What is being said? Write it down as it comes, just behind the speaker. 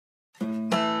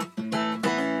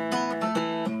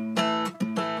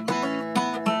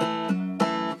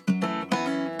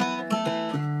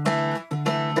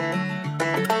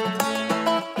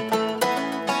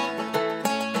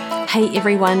Hey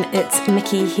everyone, it's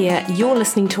Mikki here. You're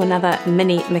listening to another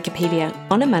mini Mikkipedia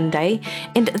on a Monday,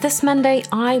 and this Monday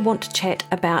I want to chat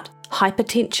about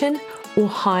hypertension or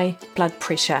high blood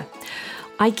pressure.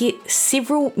 I get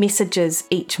several messages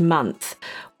each month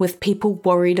with people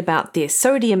worried about their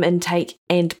sodium intake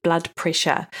and blood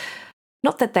pressure.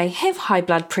 Not that they have high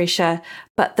blood pressure,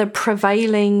 but the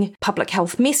prevailing public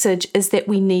health message is that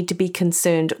we need to be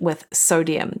concerned with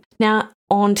sodium. Now,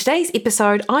 on today's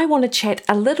episode, I want to chat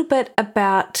a little bit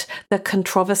about the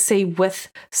controversy with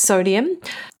sodium,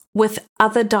 with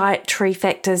other dietary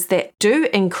factors that do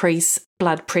increase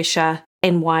blood pressure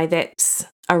and why that's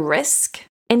a risk,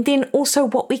 and then also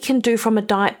what we can do from a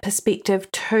diet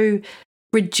perspective to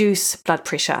reduce blood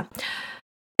pressure.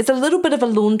 It's a little bit of a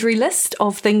laundry list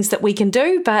of things that we can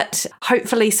do, but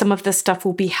hopefully some of this stuff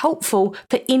will be helpful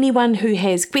for anyone who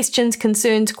has questions,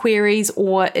 concerns, queries,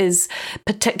 or is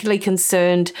particularly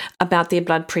concerned about their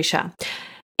blood pressure.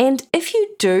 And if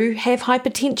you do have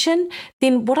hypertension,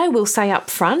 then what I will say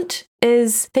up front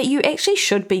is that you actually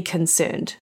should be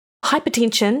concerned.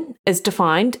 Hypertension is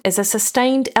defined as a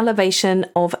sustained elevation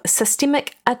of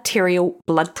systemic arterial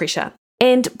blood pressure.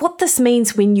 And what this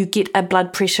means when you get a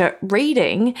blood pressure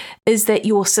reading is that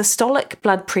your systolic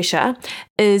blood pressure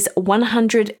is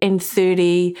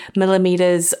 130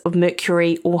 millimeters of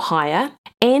mercury or higher,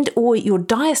 and or your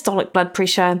diastolic blood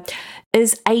pressure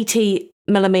is 80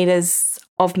 millimeters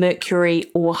of mercury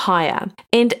or higher.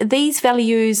 And these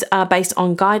values are based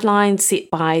on guidelines set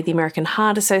by the American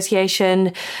Heart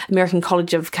Association, American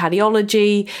College of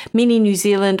Cardiology, many New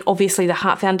Zealand, obviously the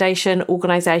Heart Foundation,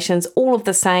 organisations, all of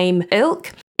the same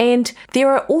ilk. And there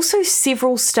are also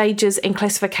several stages and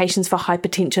classifications for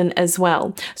hypertension as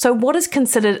well. So what is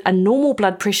considered a normal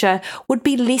blood pressure would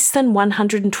be less than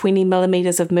 120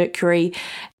 millimeters of mercury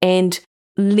and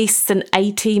less than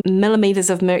 80 millimeters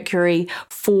of mercury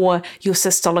for your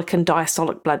systolic and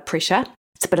diastolic blood pressure.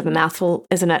 It's a bit of a mouthful,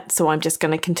 isn't it? So I'm just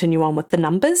going to continue on with the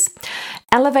numbers.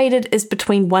 Elevated is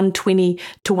between 120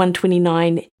 to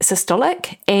 129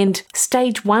 systolic, and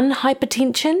stage 1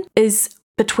 hypertension is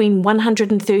between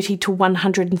 130 to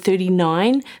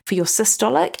 139 for your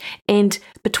systolic, and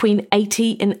between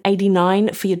 80 and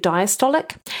 89 for your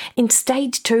diastolic. And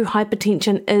stage 2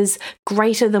 hypertension is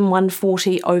greater than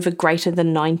 140 over greater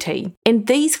than 90. And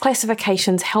these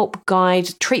classifications help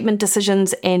guide treatment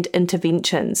decisions and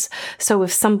interventions. So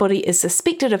if somebody is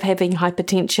suspected of having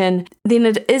hypertension, then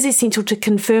it is essential to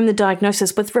confirm the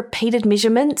diagnosis with repeated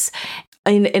measurements.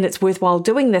 And it's worthwhile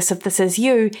doing this if this is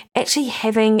you, actually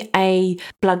having a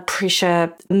blood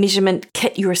pressure measurement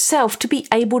kit yourself to be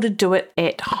able to do it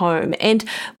at home. And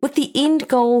with the end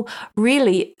goal,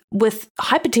 really, with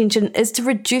hypertension is to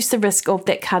reduce the risk of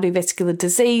that cardiovascular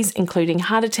disease, including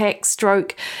heart attack,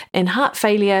 stroke, and heart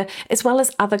failure, as well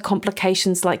as other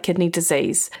complications like kidney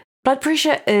disease. High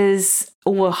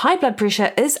blood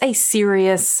pressure is a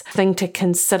serious thing to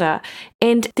consider.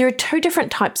 And there are two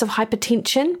different types of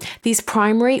hypertension. There's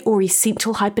primary or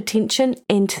essential hypertension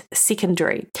and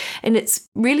secondary. And it's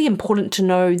really important to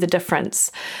know the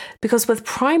difference, because with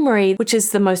primary, which is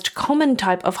the most common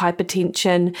type of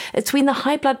hypertension, it's when the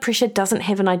high blood pressure doesn't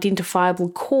have an identifiable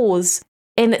cause,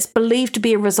 and it's believed to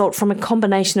be a result from a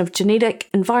combination of genetic,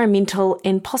 environmental,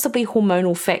 and possibly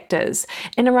hormonal factors.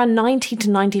 And around 90 to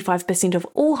 95% of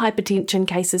all hypertension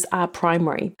cases are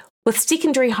primary. With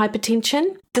secondary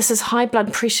hypertension, this is high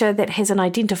blood pressure that has an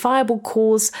identifiable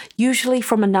cause, usually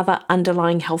from another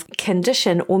underlying health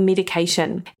condition or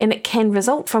medication. And it can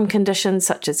result from conditions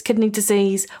such as kidney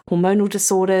disease, hormonal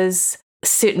disorders,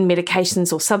 certain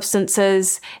medications or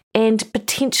substances, and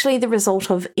potentially the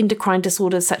result of endocrine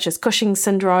disorders such as Cushing's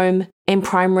syndrome and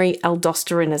primary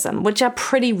aldosteronism, which are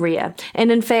pretty rare.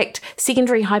 And in fact,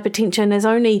 secondary hypertension is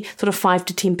only sort of 5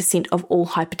 to 10% of all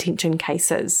hypertension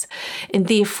cases. And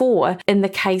therefore, in the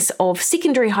case of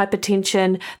secondary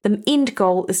hypertension, the end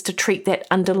goal is to treat that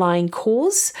underlying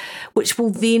cause, which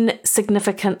will then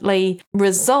significantly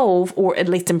resolve or at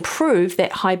least improve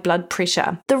that high blood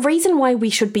pressure. The reason why we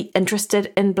should be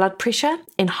interested in blood pressure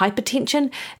and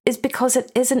hypertension is because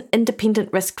it is an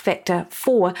independent risk factor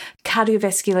for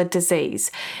cardiovascular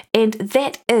disease. And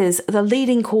that is the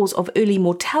leading cause of early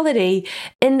mortality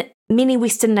in many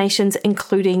Western nations,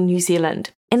 including New Zealand.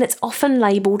 And it's often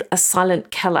labelled a silent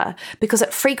killer because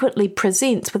it frequently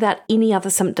presents without any other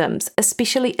symptoms,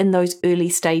 especially in those early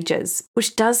stages,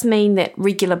 which does mean that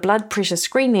regular blood pressure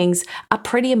screenings are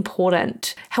pretty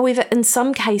important. However, in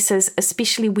some cases,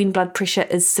 especially when blood pressure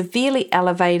is severely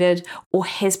elevated or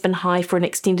has been high for an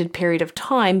extended period of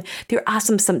time, there are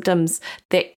some symptoms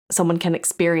that someone can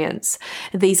experience.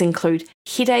 These include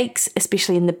headaches,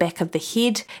 especially in the back of the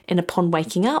head and upon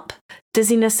waking up,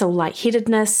 dizziness or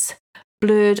lightheadedness,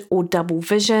 blurred or double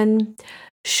vision,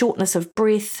 shortness of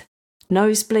breath,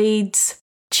 nosebleeds,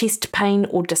 chest pain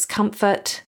or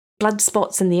discomfort, blood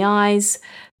spots in the eyes,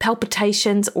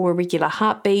 palpitations or irregular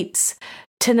heartbeats,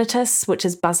 tinnitus, which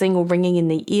is buzzing or ringing in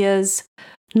the ears,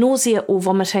 nausea or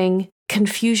vomiting,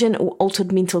 confusion or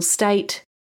altered mental state,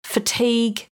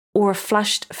 fatigue, or a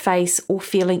flushed face or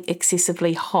feeling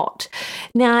excessively hot.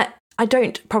 Now, I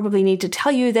don't probably need to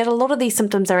tell you that a lot of these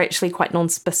symptoms are actually quite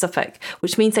non-specific,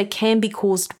 which means they can be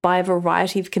caused by a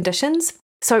variety of conditions.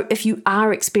 So if you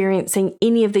are experiencing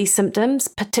any of these symptoms,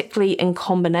 particularly in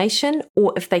combination,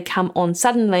 or if they come on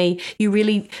suddenly, you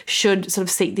really should sort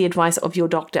of seek the advice of your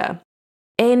doctor.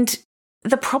 And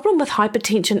the problem with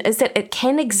hypertension is that it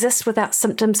can exist without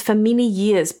symptoms for many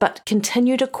years, but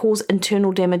continue to cause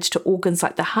internal damage to organs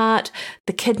like the heart,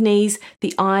 the kidneys,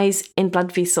 the eyes, and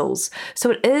blood vessels.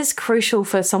 So it is crucial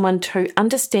for someone to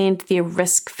understand their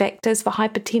risk factors for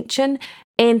hypertension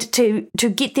and to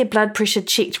get their blood pressure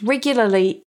checked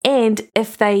regularly. And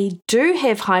if they do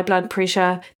have high blood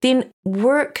pressure, then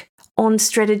work on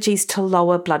strategies to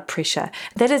lower blood pressure.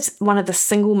 That is one of the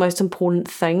single most important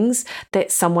things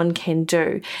that someone can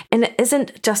do. And it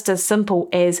isn't just as simple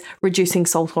as reducing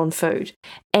salt on food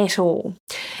at all.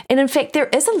 And in fact, there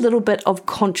is a little bit of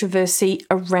controversy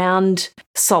around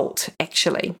salt,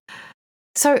 actually.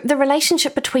 So the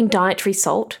relationship between dietary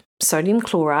salt, sodium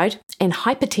chloride, and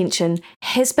hypertension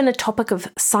has been a topic of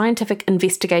scientific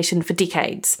investigation for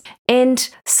decades. And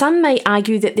some may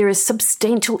argue that there is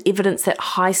substantial evidence that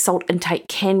high salt intake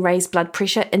can raise blood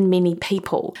pressure in many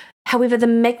people. However, the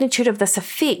magnitude of this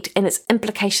effect and its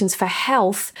implications for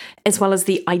health, as well as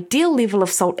the ideal level of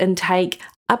salt intake,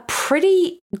 are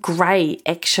pretty grey,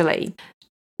 actually.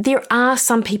 There are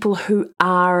some people who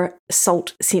are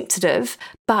salt sensitive,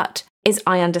 but as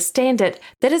I understand it,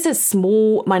 that is a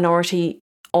small minority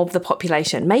of the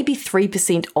population, maybe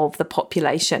 3% of the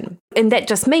population. And that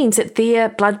just means that their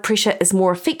blood pressure is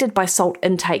more affected by salt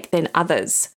intake than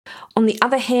others. On the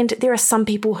other hand, there are some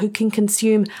people who can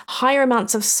consume higher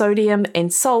amounts of sodium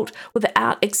and salt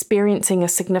without experiencing a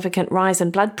significant rise in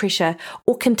blood pressure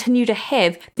or continue to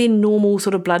have their normal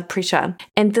sort of blood pressure.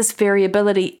 And this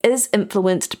variability is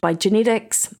influenced by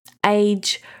genetics,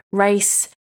 age, race,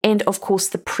 and of course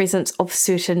the presence of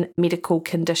certain medical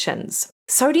conditions.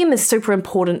 Sodium is super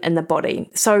important in the body,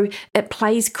 so it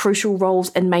plays crucial roles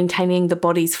in maintaining the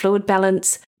body's fluid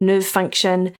balance, nerve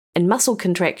function, and muscle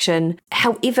contraction.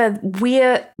 However,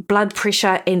 where blood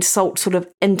pressure and salt sort of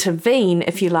intervene,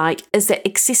 if you like, is that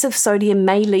excessive sodium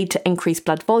may lead to increased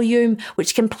blood volume,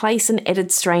 which can place an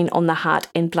added strain on the heart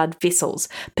and blood vessels,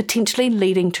 potentially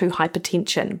leading to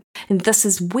hypertension. And this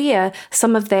is where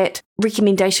some of that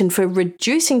recommendation for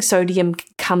reducing sodium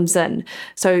comes in.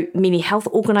 So many health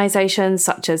organisations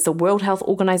such as the World Health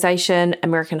Organization,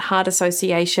 American Heart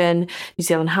Association, New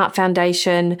Zealand Heart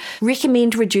Foundation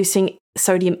recommend reducing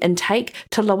sodium intake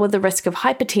to lower the risk of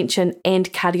hypertension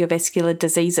and cardiovascular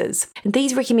diseases. And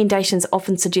these recommendations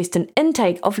often suggest an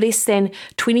intake of less than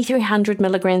 2,300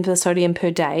 milligrams of sodium per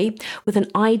day, with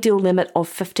an ideal limit of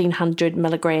 1,500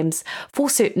 milligrams for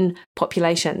certain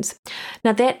populations.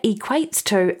 Now that equates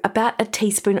to about a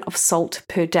teaspoon of salt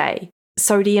per day.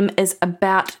 Sodium is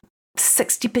about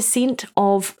 60%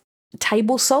 of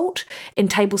table salt and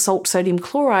table salt sodium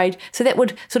chloride, so that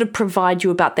would sort of provide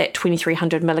you about that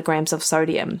 2,300 milligrams of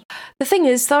sodium. The thing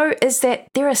is though, is that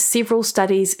there are several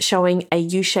studies showing a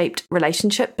U-shaped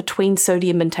relationship between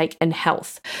sodium intake and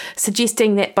health,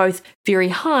 suggesting that both very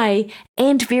high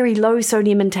and very low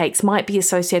sodium intakes might be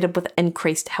associated with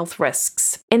increased health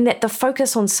risks, and that the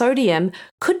focus on sodium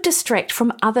could distract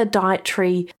from other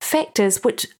dietary factors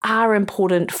which are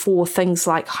important for things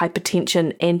like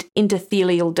hypertension and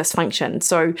endothelial dysfunction,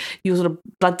 so your sort of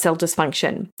blood cell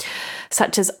dysfunction,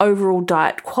 such as overall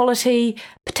diet quality,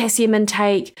 potassium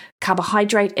intake,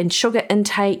 carbohydrate and sugar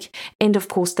intake, and of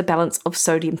course the balance of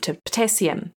sodium to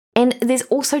potassium. And there's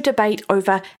also debate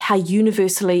over how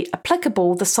universally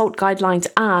applicable the SALT guidelines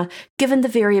are, given the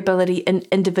variability in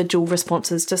individual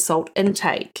responses to salt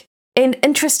intake. And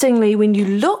interestingly, when you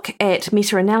look at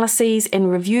meta-analyses and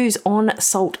reviews on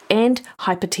salt and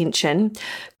hypertension,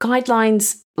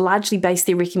 guidelines largely base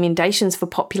their recommendations for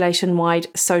population-wide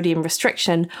sodium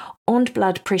restriction on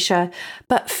blood pressure,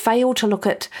 but fail to look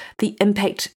at the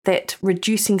impact that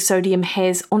reducing sodium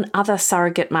has on other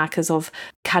surrogate markers of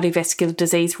cardiovascular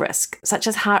disease risk, such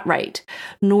as heart rate,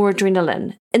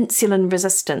 noradrenaline, insulin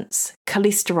resistance,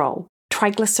 cholesterol,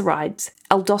 triglycerides,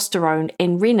 aldosterone,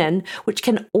 and renin, which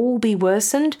can all be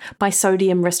worsened by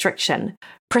sodium restriction.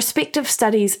 Prospective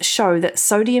studies show that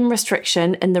sodium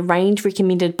restriction in the range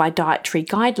recommended by dietary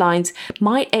guidelines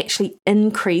might actually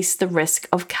increase the risk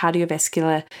of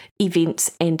cardiovascular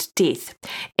events and death.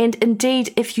 And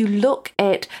indeed, if you look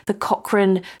at the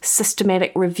Cochrane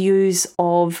systematic reviews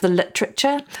of the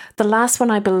literature, the last one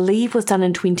I believe was done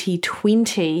in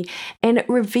 2020, and it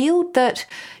revealed that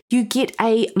you get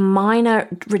a minor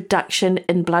reduction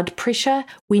in blood pressure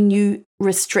when you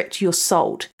restrict your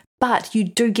salt. But you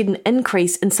do get an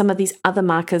increase in some of these other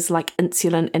markers like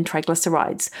insulin and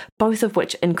triglycerides, both of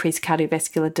which increase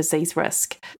cardiovascular disease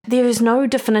risk. There is no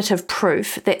definitive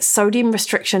proof that sodium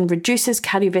restriction reduces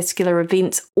cardiovascular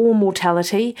events or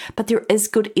mortality, but there is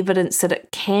good evidence that it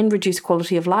can reduce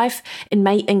quality of life and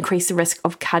may increase the risk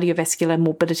of cardiovascular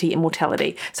morbidity and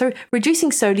mortality. So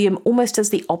reducing sodium almost does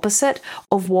the opposite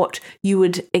of what you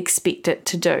would expect it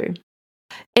to do.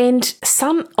 And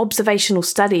some observational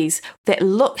studies that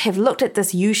have looked at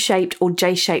this U-shaped or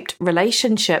J-shaped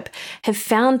relationship have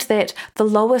found that the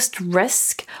lowest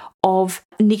risk of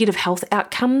negative health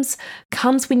outcomes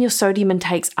comes when your sodium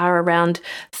intakes are around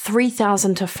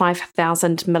 3,000 to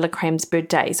 5,000 milligrams per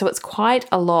day. So it's quite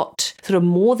a lot, sort of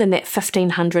more than that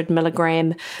 1,500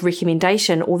 milligram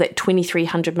recommendation or that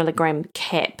 2,300 milligram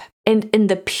cap. And in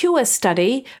the PURE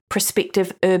study,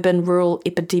 Prospective Urban-Rural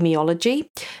Epidemiology,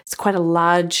 it's quite a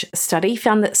large study,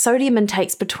 found that sodium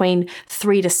intakes between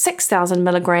 3,000 to 6,000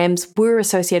 milligrams were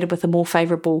associated with a more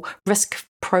favourable risk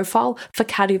profile for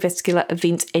cardiovascular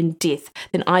events and death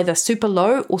than either super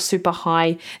low or super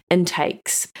high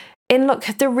intakes. And look,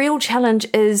 the real challenge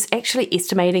is actually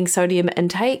estimating sodium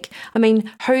intake. I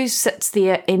mean, who sits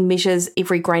there and measures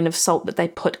every grain of salt that they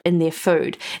put in their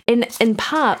food? And in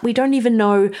part, we don't even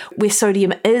know where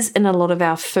sodium is in a lot of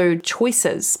our food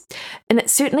choices. And it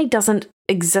certainly doesn't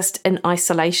exist in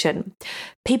isolation.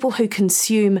 People who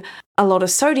consume a lot of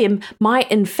sodium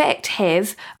might in fact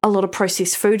have a lot of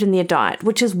processed food in their diet,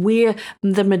 which is where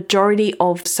the majority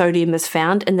of sodium is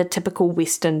found in the typical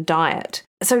Western diet.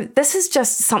 So this is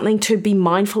just something to be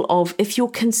mindful of if you're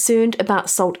concerned about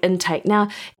salt intake. Now,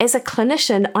 as a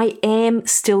clinician, I am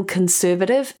still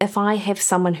conservative. If I have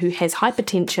someone who has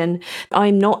hypertension,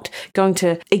 I'm not going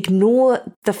to ignore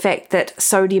the fact that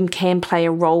sodium can play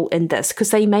a role in this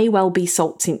because they may well be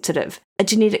salt sensitive. A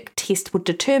genetic test would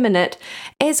determine it,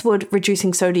 as would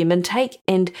reducing sodium intake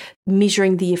and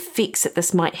measuring the effects that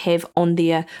this might have on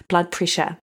their blood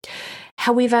pressure.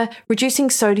 However,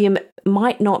 reducing sodium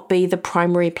might not be the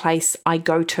primary place I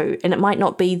go to, and it might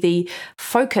not be the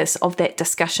focus of that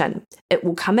discussion. It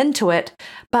will come into it,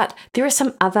 but there are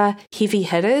some other heavy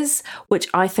hitters which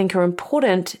I think are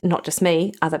important, not just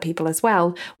me, other people as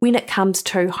well, when it comes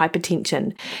to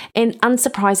hypertension. And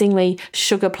unsurprisingly,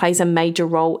 sugar plays a major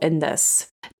role in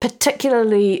this,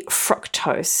 particularly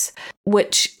fructose,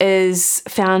 which is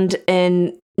found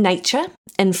in nature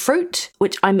in fruit,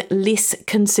 which I'm less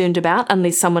concerned about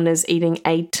unless someone is eating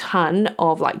a ton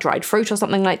of like dried fruit or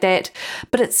something like that.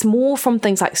 But it's more from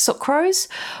things like sucrose,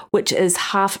 which is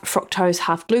half fructose,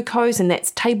 half glucose, and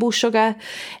that's table sugar.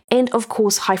 And of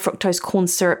course, high fructose corn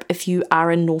syrup if you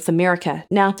are in North America.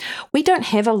 Now, we don't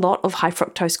have a lot of high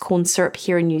fructose corn syrup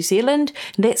here in New Zealand.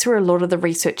 And that's where a lot of the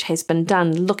research has been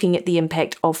done, looking at the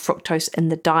impact of fructose in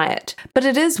the diet. But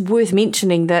it is worth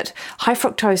mentioning that high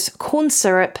fructose corn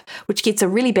syrup, which gets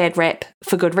a really bad rap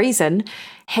for good reason,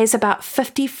 has about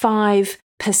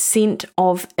 55%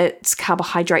 of its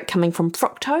carbohydrate coming from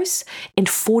fructose and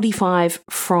 45%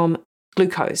 from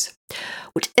glucose,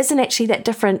 which isn't actually that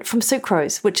different from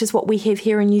sucrose, which is what we have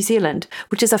here in New Zealand,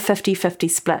 which is a 50-50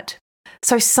 split.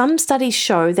 So some studies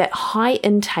show that high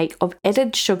intake of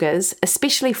added sugars,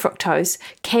 especially fructose,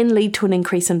 can lead to an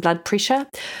increase in blood pressure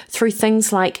through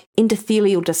things like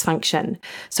endothelial dysfunction.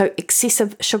 So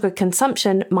excessive sugar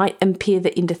consumption might impair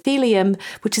the endothelium,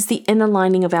 which is the inner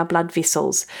lining of our blood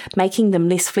vessels, making them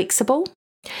less flexible.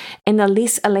 And a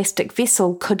less elastic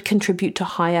vessel could contribute to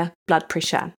higher blood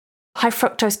pressure. High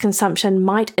fructose consumption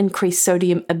might increase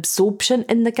sodium absorption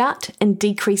in the gut and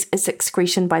decrease its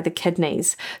excretion by the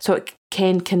kidneys, so it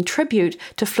can contribute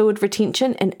to fluid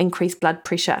retention and increase blood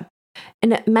pressure.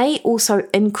 And it may also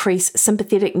increase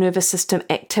sympathetic nervous system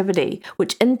activity,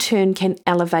 which in turn can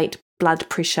elevate blood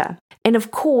pressure. And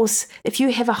of course, if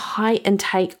you have a high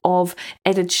intake of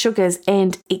added sugars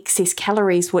and excess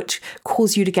calories, which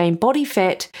cause you to gain body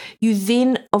fat, you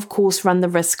then, of course, run the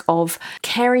risk of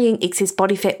carrying excess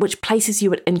body fat, which places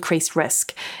you at increased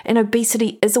risk. And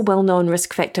obesity is a well-known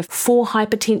risk factor for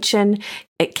hypertension.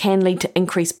 It can lead to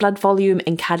increased blood volume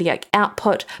and cardiac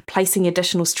output, placing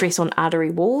additional stress on artery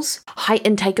walls. High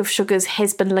intake of sugars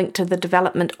has been linked to the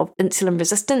development of insulin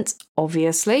resistance,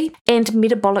 obviously, and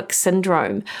metabolic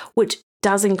syndrome, which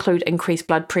does include increased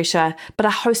blood pressure, but a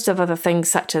host of other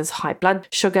things such as high blood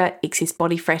sugar, excess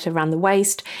body fat around the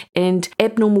waist, and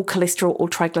abnormal cholesterol or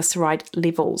triglyceride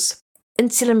levels.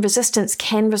 Insulin resistance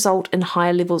can result in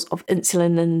higher levels of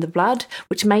insulin in the blood,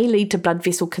 which may lead to blood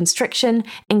vessel constriction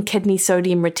and kidney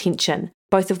sodium retention,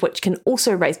 both of which can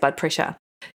also raise blood pressure.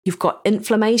 You've got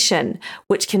inflammation,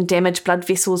 which can damage blood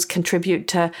vessels, contribute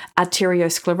to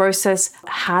arteriosclerosis,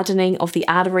 hardening of the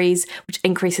arteries, which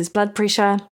increases blood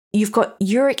pressure. You've got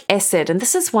uric acid, and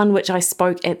this is one which I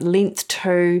spoke at length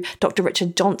to Dr.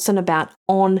 Richard Johnson about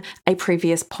on a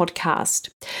previous podcast.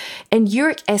 And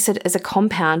uric acid is a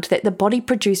compound that the body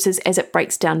produces as it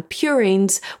breaks down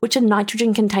purines, which are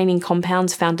nitrogen-containing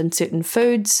compounds found in certain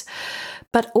foods.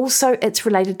 But also it's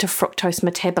related to fructose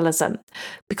metabolism,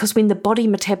 because when the body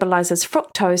metabolizes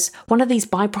fructose, one of these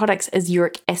byproducts is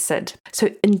uric acid. So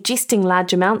ingesting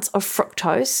large amounts of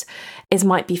fructose, as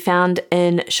might be found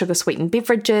in sugar-sweetened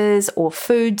beverages or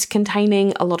foods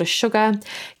containing a lot of sugar,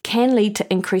 can lead to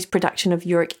increased production of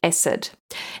uric acid.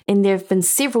 And there have been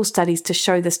several studies to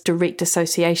show this direct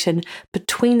association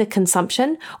between the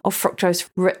consumption of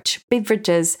fructose-rich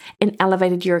beverages and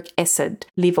elevated uric acid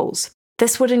levels.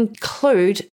 This would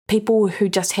include people who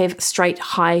just have straight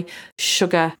high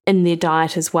sugar in their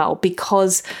diet as well,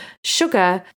 because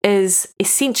sugar is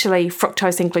essentially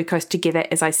fructose and glucose together,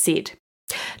 as I said.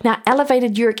 Now,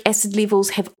 elevated uric acid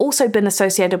levels have also been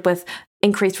associated with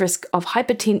increased risk of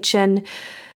hypertension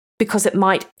because it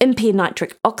might impair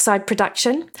nitric oxide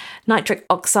production. Nitric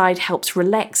oxide helps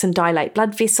relax and dilate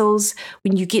blood vessels.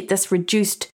 When you get this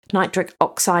reduced nitric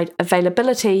oxide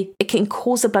availability, it can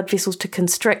cause the blood vessels to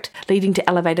constrict, leading to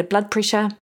elevated blood pressure.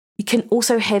 You can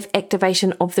also have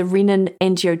activation of the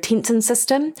renin-angiotensin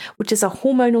system, which is a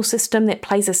hormonal system that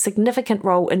plays a significant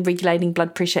role in regulating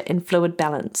blood pressure and fluid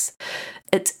balance.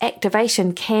 Its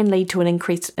activation can lead to an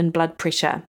increase in blood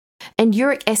pressure. And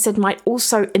uric acid might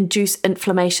also induce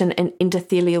inflammation and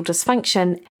endothelial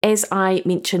dysfunction, as I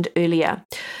mentioned earlier.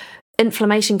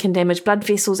 Inflammation can damage blood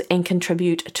vessels and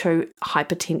contribute to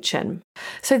hypertension.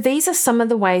 So these are some of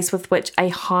the ways with which a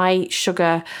high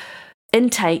sugar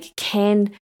intake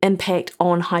can impact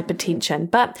on hypertension.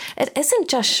 But it isn't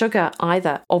just sugar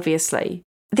either, obviously.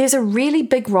 There's a really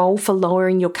big role for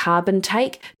lowering your carb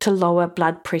intake to lower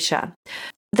blood pressure.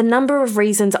 The number of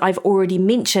reasons I've already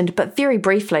mentioned, but very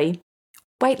briefly,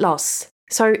 weight loss.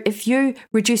 So if you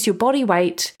reduce your body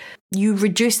weight, you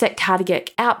reduce that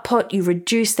cardiac output, you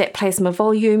reduce that plasma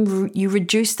volume, you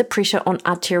reduce the pressure on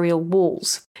arterial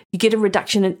walls. You get a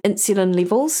reduction in insulin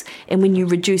levels, and when you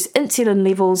reduce insulin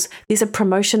levels, there's a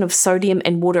promotion of sodium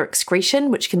and water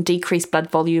excretion, which can decrease blood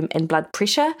volume and blood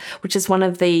pressure, which is one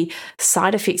of the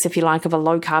side effects, if you like, of a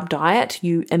low-carb diet.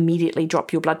 You immediately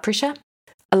drop your blood pressure.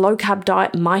 A low-carb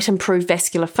diet might improve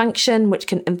vascular function, which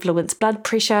can influence blood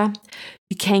pressure.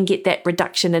 You can get that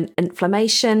reduction in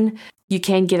inflammation. You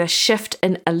can get a shift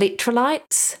in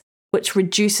electrolytes, which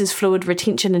reduces fluid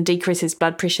retention and decreases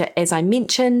blood pressure, as I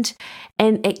mentioned.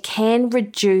 And it can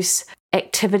reduce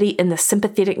activity in the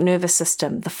sympathetic nervous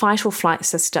system, the fight or flight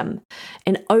system.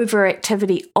 And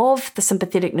overactivity of the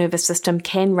sympathetic nervous system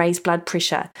can raise blood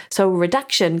pressure. So a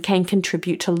reduction can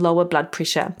contribute to lower blood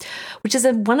pressure, which is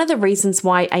one of the reasons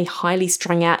why a highly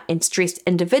strung out and stressed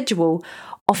individual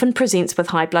often presents with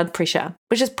high blood pressure,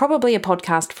 which is probably a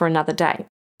podcast for another day.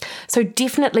 So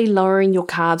definitely lowering your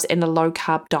carbs and a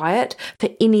low-carb diet for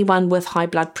anyone with high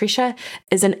blood pressure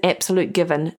is an absolute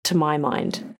given to my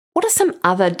mind. What are some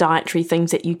other dietary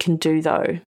things that you can do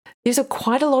though? There's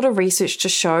quite a lot of research to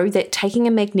show that taking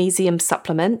a magnesium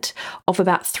supplement of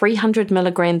about 300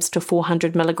 milligrams to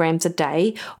 400 milligrams a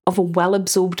day of a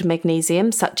well-absorbed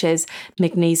magnesium, such as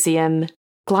magnesium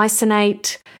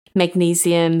glycinate,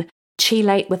 magnesium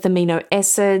chelate with amino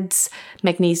acids,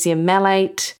 magnesium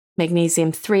malate,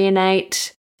 magnesium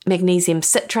threonate, magnesium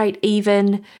citrate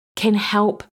even, can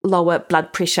help lower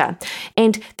blood pressure.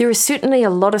 And there are certainly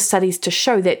a lot of studies to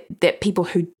show that people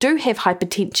who do have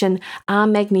hypertension are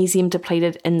magnesium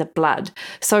depleted in the blood.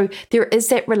 So there is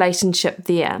that relationship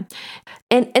there.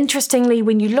 And interestingly,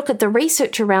 when you look at the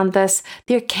research around this,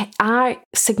 there are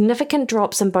significant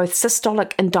drops in both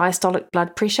systolic and diastolic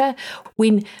blood pressure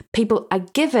when people are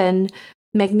given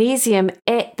Magnesium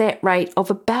at that rate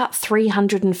of about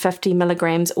 350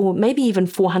 milligrams or maybe even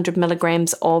 400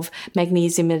 milligrams of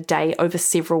magnesium a day over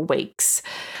several weeks.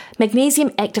 Magnesium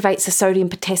activates the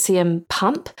sodium-potassium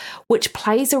pump, which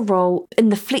plays a role in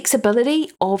the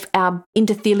flexibility of our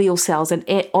endothelial cells and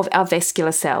of our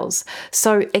vascular cells.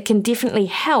 So it can definitely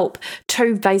help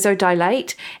to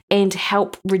vasodilate and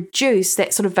help reduce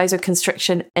that sort of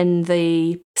vasoconstriction in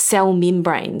the cell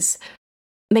membranes.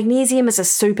 Magnesium is a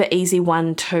super easy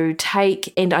one to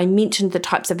take, and I mentioned the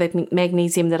types of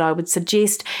magnesium that I would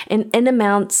suggest, and in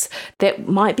amounts that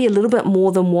might be a little bit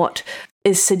more than what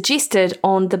is suggested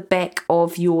on the back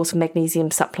of your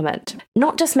magnesium supplement.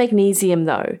 Not just magnesium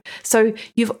though. So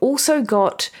you've also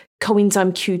got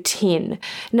coenzyme Q10.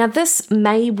 Now this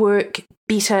may work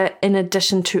better in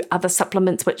addition to other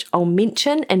supplements which I'll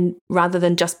mention, and rather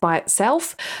than just by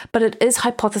itself, but it is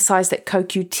hypothesized that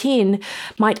CoQ10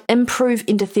 might improve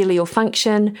endothelial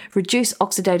function, reduce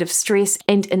oxidative stress,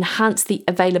 and enhance the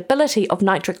availability of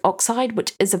nitric oxide,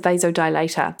 which is a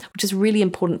vasodilator, which is really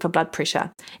important for blood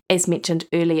pressure, as mentioned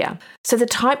earlier. So the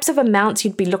types of amounts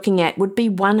you'd be looking at would be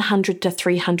 100 to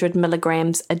 300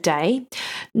 milligrams a day,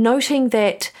 noting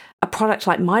that a product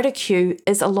like MitoQ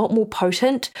is a lot more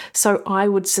potent, so I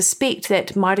would suspect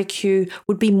that MitoQ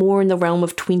would be more in the realm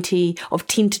of 10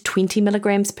 to 20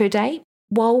 milligrams per day.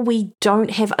 While we don't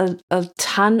have a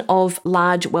ton of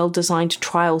large, well-designed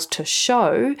trials to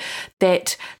show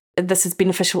that this is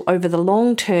beneficial over the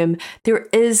long term, there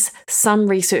is some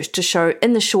research to show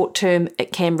in the short term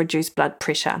it can reduce blood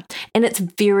pressure. And it's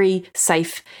very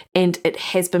safe, and it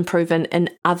has been proven in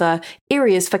other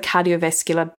areas for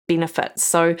cardiovascular benefits.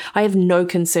 So I have no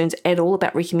concerns at all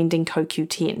about recommending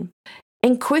CoQ10.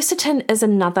 And quercetin is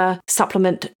another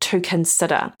supplement to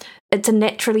consider. It's a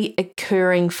naturally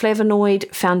occurring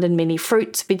flavonoid found in many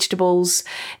fruits, vegetables,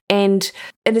 and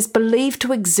it is believed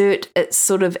to exert its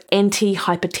sort of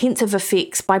anti-hypertensive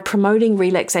effects by promoting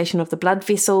relaxation of the blood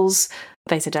vessels,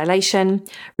 vasodilation,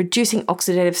 reducing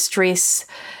oxidative stress.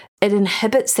 It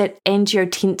inhibits that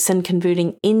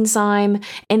angiotensin-converting enzyme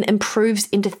and improves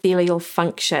endothelial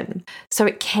function. So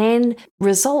it can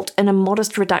result in a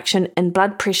modest reduction in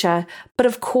blood pressure, but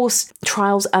of course,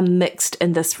 trials are mixed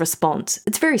in this response.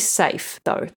 It's very safe,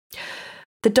 though.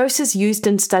 The doses used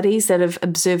in studies that have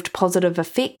observed positive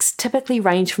effects typically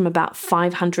range from about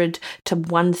 500 to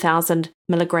 1,000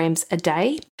 milligrams a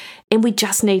day, and we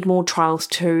just need more trials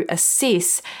to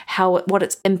assess what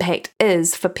its impact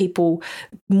is for people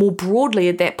more broadly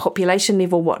at that population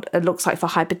level, what it looks like for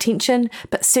hypertension.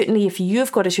 But certainly if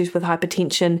you've got issues with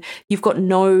hypertension, you've got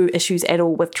no issues at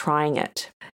all with trying it.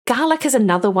 Garlic is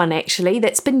another one actually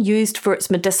that's been used for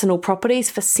its medicinal properties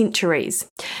for centuries.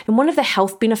 And one of the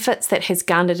health benefits that has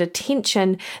garnered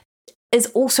attention is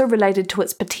also related to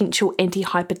its potential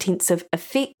antihypertensive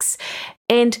effects.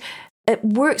 And it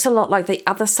works a lot like the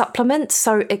other supplements.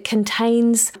 So it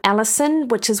contains allicin,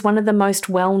 which is one of the most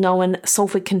well-known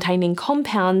sulfur-containing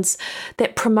compounds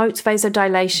that promotes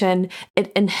vasodilation.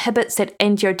 It inhibits that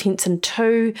angiotensin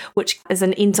 2, which is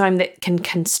an enzyme that can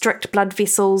constrict blood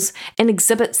vessels and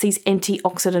exhibits these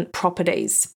antioxidant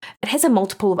properties. It has a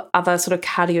multiple of other sort of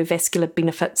cardiovascular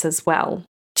benefits as well.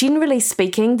 Generally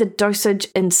speaking, the dosage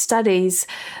in studies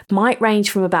might range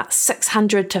from about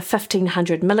 600 to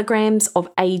 1,500 milligrams of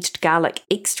aged garlic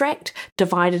extract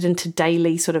divided into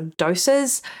daily sort of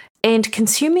doses. And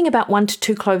consuming about 1 to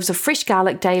 2 cloves of fresh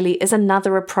garlic daily is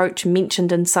another approach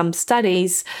mentioned in some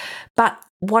studies. But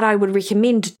what I would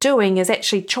recommend doing is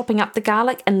actually chopping up the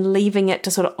garlic and leaving it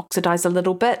to sort of oxidize a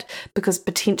little bit, because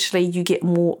potentially you get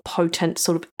more potent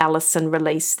sort of allicin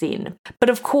release then.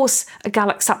 But of course, a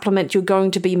garlic supplement, you're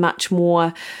going to be much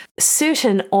more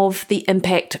certain of the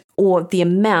impact or the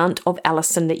amount of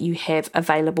allicin that you have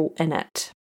available in it.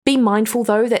 Be mindful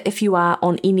though that if you are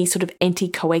on any sort of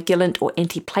anticoagulant or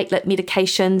antiplatelet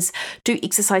medications, do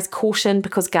exercise caution,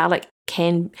 because garlic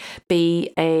can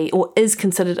be is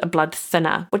considered a blood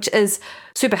thinner, which is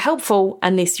super helpful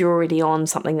unless you're already on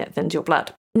something that thins your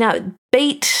blood. Now,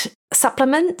 beet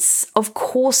supplements, of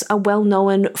course, are well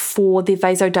known for their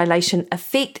vasodilation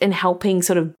effect in helping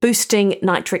sort of boosting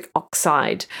nitric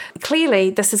oxide. Clearly,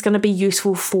 this is going to be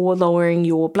useful for lowering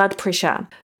your blood pressure.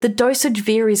 The dosage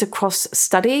varies across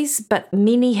studies, but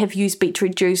many have used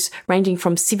beetroot juice ranging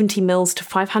from 70 ml to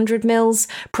 500 ml,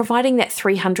 providing that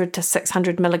 300 to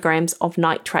 600 milligrams of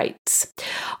nitrates.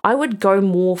 I would go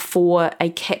more for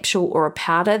a capsule or a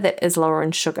powder that is lower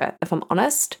in sugar, if I'm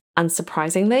honest,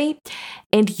 unsurprisingly,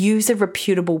 and use a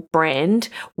reputable brand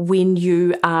when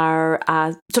you are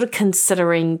sort of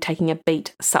considering taking a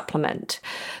beet supplement.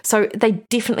 So they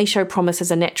definitely show promise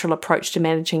as a natural approach to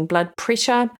managing blood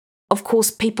pressure. Of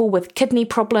course, people with kidney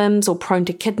problems or prone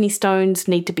to kidney stones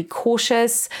need to be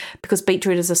cautious because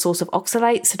beetroot is a source of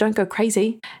oxalates, so don't go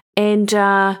crazy. And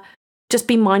just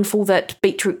be mindful that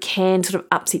beetroot can sort of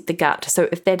upset the gut. So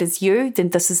if that is you, then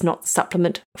this is not the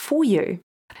supplement for you.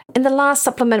 And the last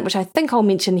supplement, which I think I'll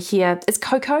mention here, is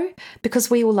cocoa, because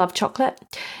we all love chocolate.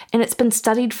 And it's been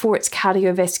studied for its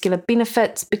cardiovascular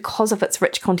benefits because of its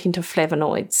rich content of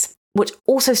flavonoids, which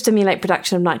also stimulate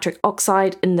production of nitric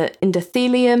oxide in the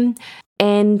endothelium,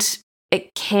 and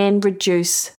it can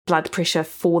reduce blood pressure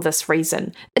for this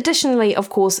reason. Additionally, of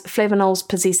course, flavonols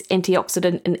possess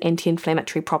antioxidant and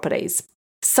anti-inflammatory properties.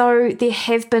 So there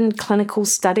have been clinical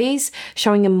studies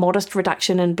showing a modest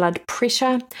reduction in blood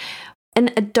pressure in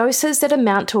doses that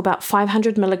amount to about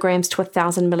 500 milligrams to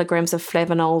 1,000 milligrams of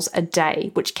flavonols a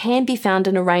day, which can be found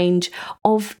in a range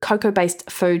of cocoa-based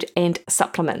food and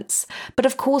supplements. But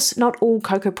of course, not all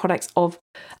cocoa products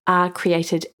are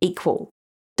created equal.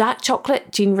 Dark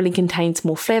chocolate generally contains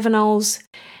more flavonols,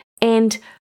 and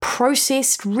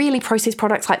really processed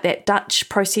products like that Dutch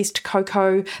processed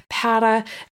cocoa powder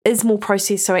is more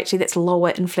processed, so actually that's lower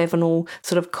in flavonol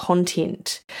sort of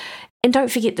content. And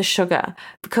don't forget the sugar,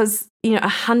 because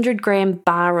 100-gram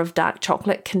bar of dark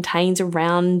chocolate contains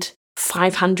around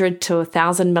 500 to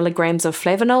 1,000 milligrams of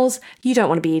flavonols. You don't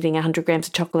want to be eating 100 grams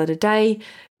of chocolate a day.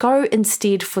 Go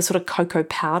instead for sort of cocoa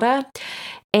powder.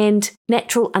 And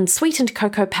natural unsweetened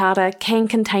cocoa powder can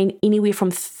contain anywhere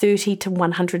from 30 to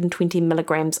 120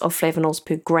 milligrams of flavonols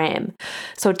per gram.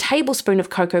 So a tablespoon of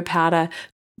cocoa powder,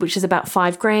 which is about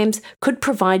 5 grams, could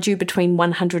provide you between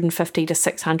 150 to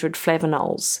 600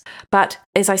 flavonols. But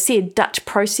as I said, Dutch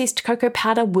processed cocoa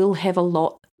powder will have a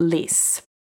lot less.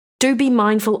 Do be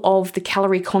mindful of the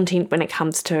calorie content when it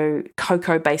comes to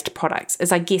cocoa-based products,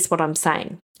 is I guess what I'm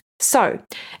saying. So,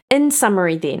 in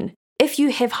summary then, if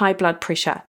you have high blood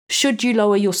pressure, should you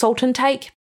lower your salt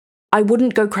intake? I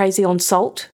wouldn't go crazy on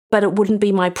salt, but it wouldn't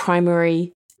be my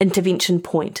primary intervention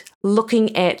point.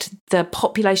 Looking at the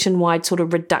population-wide sort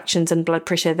of reductions in blood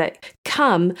pressure that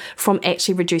come from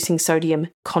actually reducing sodium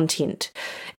content.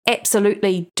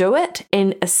 Absolutely do it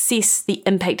and assess the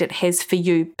impact it has for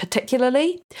you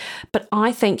particularly. But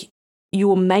I think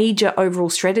your major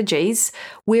overall strategies,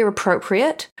 where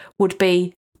appropriate, would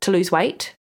be to lose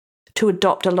weight, to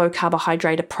adopt a low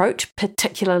carbohydrate approach,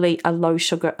 particularly a low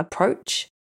sugar approach,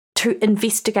 to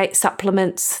investigate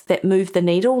supplements that move the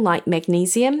needle like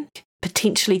magnesium,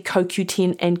 potentially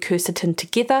CoQ10 and quercetin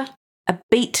together, a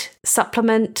beet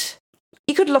supplement.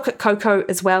 You could look at cocoa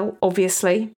as well,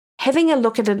 obviously. Having a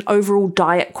look at an overall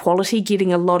diet quality,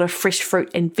 getting a lot of fresh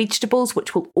fruit and vegetables,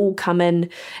 which will all come in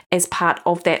as part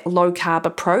of that low carb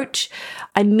approach.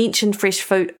 I mentioned fresh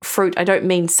fruit. I don't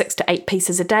mean 6 to 8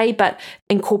 pieces a day, but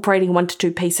incorporating 1 to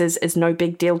 2 pieces is no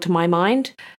big deal to my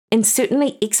mind. And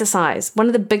certainly exercise. One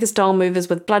of the biggest dial movers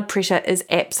with blood pressure is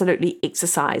absolutely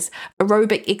exercise.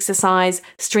 Aerobic exercise,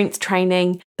 strength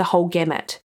training, the whole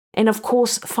gamut. And of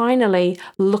course, finally,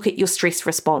 look at your stress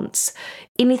response.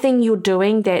 Anything you're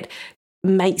doing that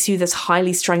makes you this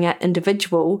highly strung out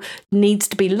individual needs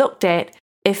to be looked at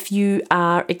if you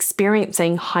are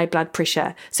experiencing high blood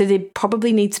pressure. So there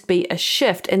probably needs to be a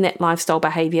shift in that lifestyle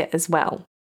behavior as well.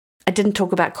 I didn't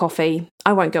talk about coffee.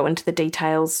 I won't go into the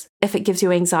details. If it gives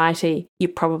you anxiety, you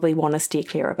probably want to steer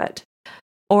clear of it.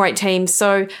 All right, team,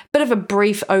 so a bit of a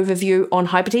brief overview on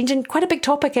hypertension. Quite a big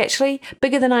topic, actually,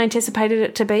 bigger than I anticipated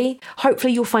it to be.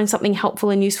 Hopefully you'll find something helpful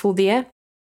and useful there.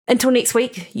 Until next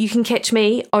week, you can catch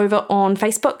me over on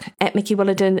Facebook at Mikki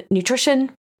Williden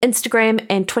Nutrition, Instagram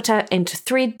and Twitter and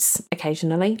Threads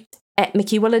occasionally at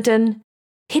Mikki Williden.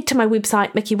 Head to my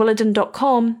website,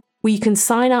 mikkiwilliden.com, where you can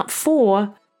sign up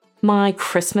for my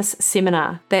Christmas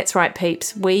seminar. That's right,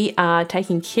 peeps. We are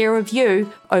taking care of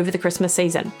you over the Christmas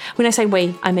season. When I say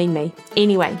we, I mean me.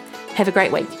 Anyway, have a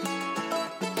great week.